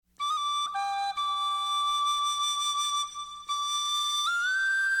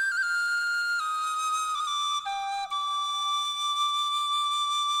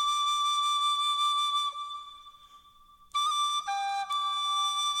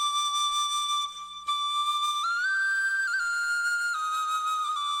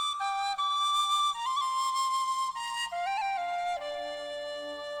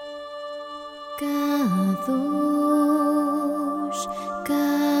Kadosh,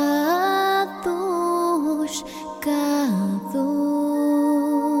 Kadosh, Kadosh.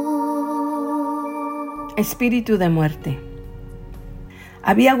 Espíritu de muerte.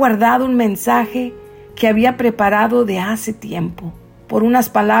 Había guardado un mensaje que había preparado de hace tiempo, por unas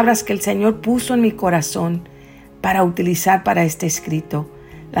palabras que el Señor puso en mi corazón para utilizar para este escrito.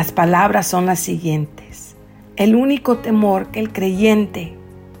 Las palabras son las siguientes: el único temor que el creyente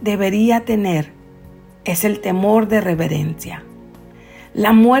debería tener es el temor de reverencia.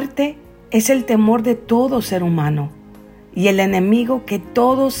 La muerte es el temor de todo ser humano y el enemigo que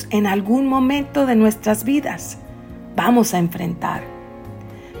todos en algún momento de nuestras vidas vamos a enfrentar,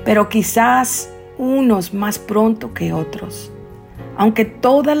 pero quizás unos más pronto que otros. Aunque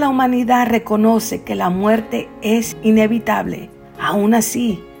toda la humanidad reconoce que la muerte es inevitable, aún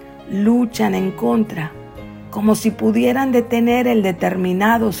así luchan en contra, como si pudieran detener el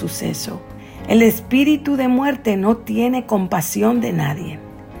determinado suceso. El espíritu de muerte no tiene compasión de nadie,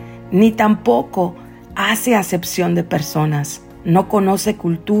 ni tampoco hace acepción de personas. No conoce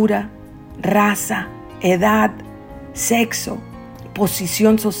cultura, raza, edad, sexo,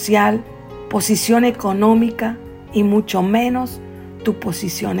 posición social, posición económica y mucho menos tu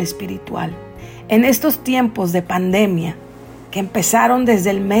posición espiritual. En estos tiempos de pandemia que empezaron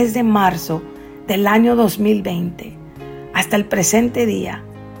desde el mes de marzo del año 2020 hasta el presente día,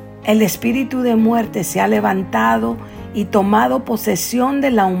 el espíritu de muerte se ha levantado y tomado posesión de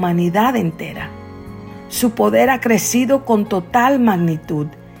la humanidad entera. Su poder ha crecido con total magnitud,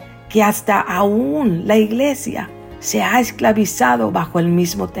 que hasta aún la iglesia se ha esclavizado bajo el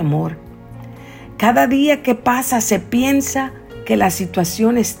mismo temor. Cada día que pasa se piensa que la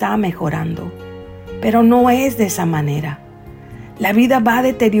situación está mejorando, pero no es de esa manera. La vida va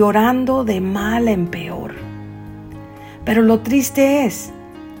deteriorando de mal en peor. Pero lo triste es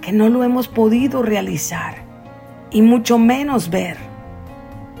que no lo hemos podido realizar y mucho menos ver.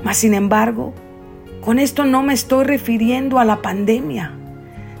 Mas sin embargo, con esto no me estoy refiriendo a la pandemia,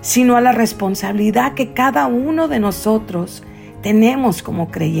 sino a la responsabilidad que cada uno de nosotros tenemos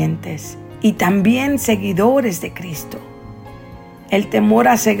como creyentes y también seguidores de Cristo. El temor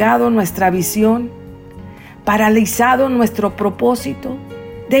ha cegado nuestra visión, paralizado nuestro propósito,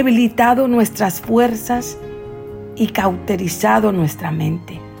 debilitado nuestras fuerzas y cauterizado nuestra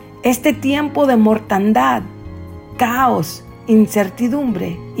mente. Este tiempo de mortandad, caos,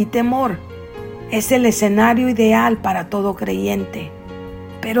 incertidumbre y temor es el escenario ideal para todo creyente.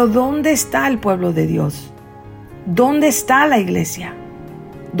 Pero ¿dónde está el pueblo de Dios? ¿Dónde está la iglesia?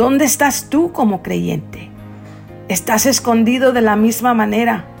 ¿Dónde estás tú como creyente? ¿Estás escondido de la misma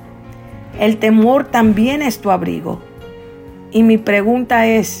manera? El temor también es tu abrigo. Y mi pregunta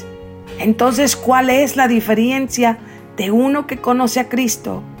es, entonces, ¿cuál es la diferencia de uno que conoce a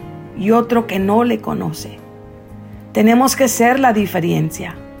Cristo y otro que no le conoce? Tenemos que ser la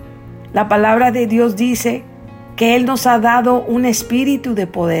diferencia. La palabra de Dios dice que Él nos ha dado un espíritu de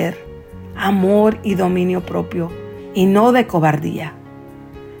poder, amor y dominio propio, y no de cobardía.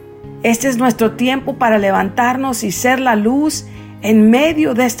 Este es nuestro tiempo para levantarnos y ser la luz en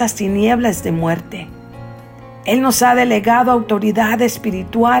medio de estas tinieblas de muerte. Él nos ha delegado autoridad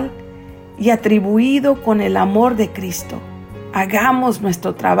espiritual y atribuido con el amor de Cristo. Hagamos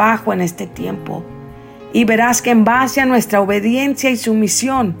nuestro trabajo en este tiempo y verás que en base a nuestra obediencia y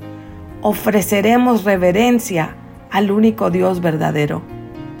sumisión ofreceremos reverencia al único Dios verdadero.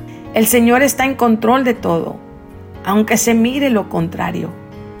 El Señor está en control de todo, aunque se mire lo contrario.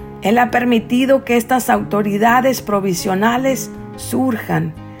 Él ha permitido que estas autoridades provisionales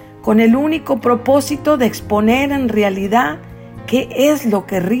surjan con el único propósito de exponer en realidad qué es lo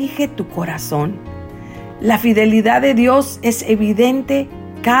que rige tu corazón. La fidelidad de Dios es evidente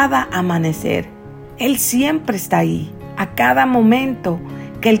cada amanecer. Él siempre está ahí, a cada momento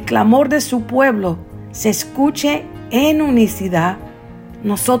que el clamor de su pueblo se escuche en unicidad.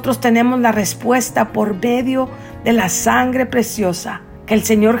 Nosotros tenemos la respuesta por medio de la sangre preciosa que el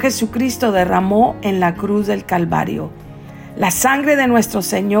Señor Jesucristo derramó en la cruz del Calvario. La sangre de nuestro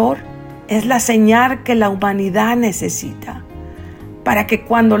Señor es la señal que la humanidad necesita para que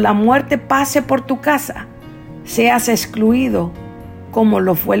cuando la muerte pase por tu casa, seas excluido como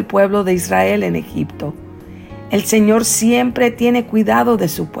lo fue el pueblo de Israel en Egipto. El Señor siempre tiene cuidado de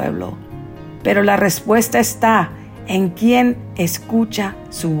su pueblo, pero la respuesta está en quien escucha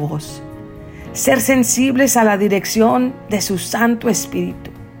su voz. Ser sensibles a la dirección de su Santo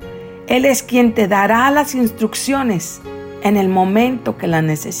Espíritu. Él es quien te dará las instrucciones en el momento que las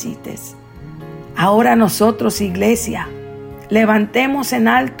necesites. Ahora nosotros, iglesia, levantemos en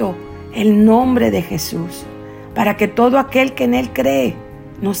alto el nombre de Jesús, para que todo aquel que en Él cree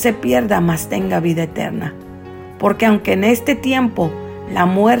no se pierda, mas tenga vida eterna. Porque aunque en este tiempo la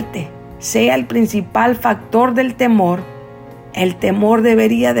muerte sea el principal factor del temor, el temor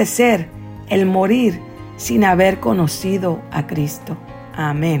debería de ser el morir sin haber conocido a Cristo.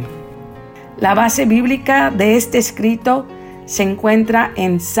 Amén. La base bíblica de este escrito se encuentra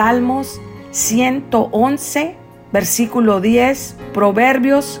en Salmos 111, versículo 10,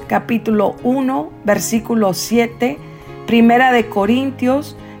 Proverbios capítulo 1, versículo 7, Primera de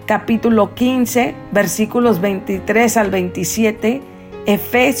Corintios capítulo 15, versículos 23 al 27,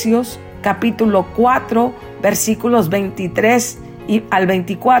 Efesios capítulo 4, versículos 23 al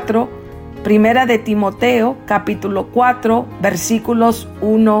 24, Primera de Timoteo capítulo 4, versículos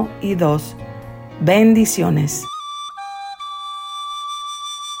 1 y 2. Bendiciones.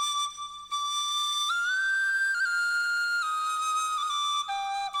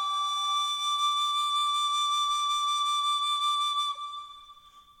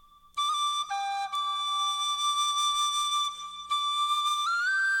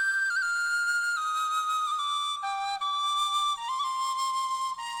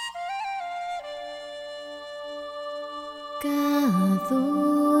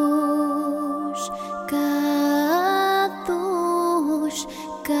 Kadosh, Kadosh,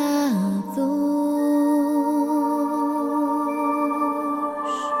 Kadosh,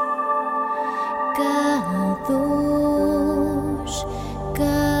 Kadosh,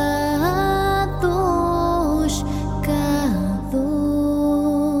 Kadosh, Kadosh,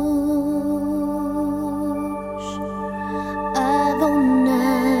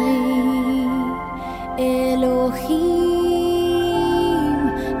 Adonai Elohim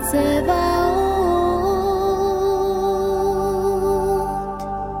Tsebaot,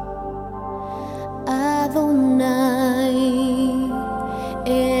 Adonai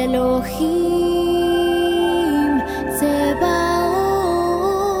Elohim Tsebaot,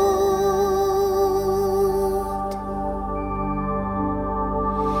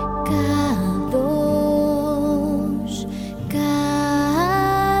 Kadosh,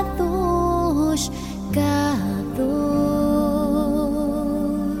 Kadosh, Kadosh,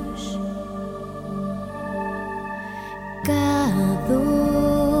 Kadosh,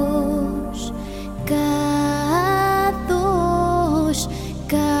 Kadosh,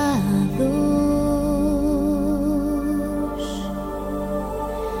 Kadosh,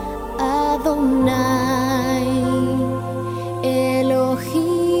 Adonai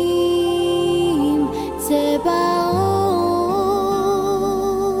Elohim Tsebaot,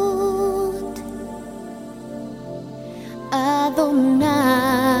 Adonai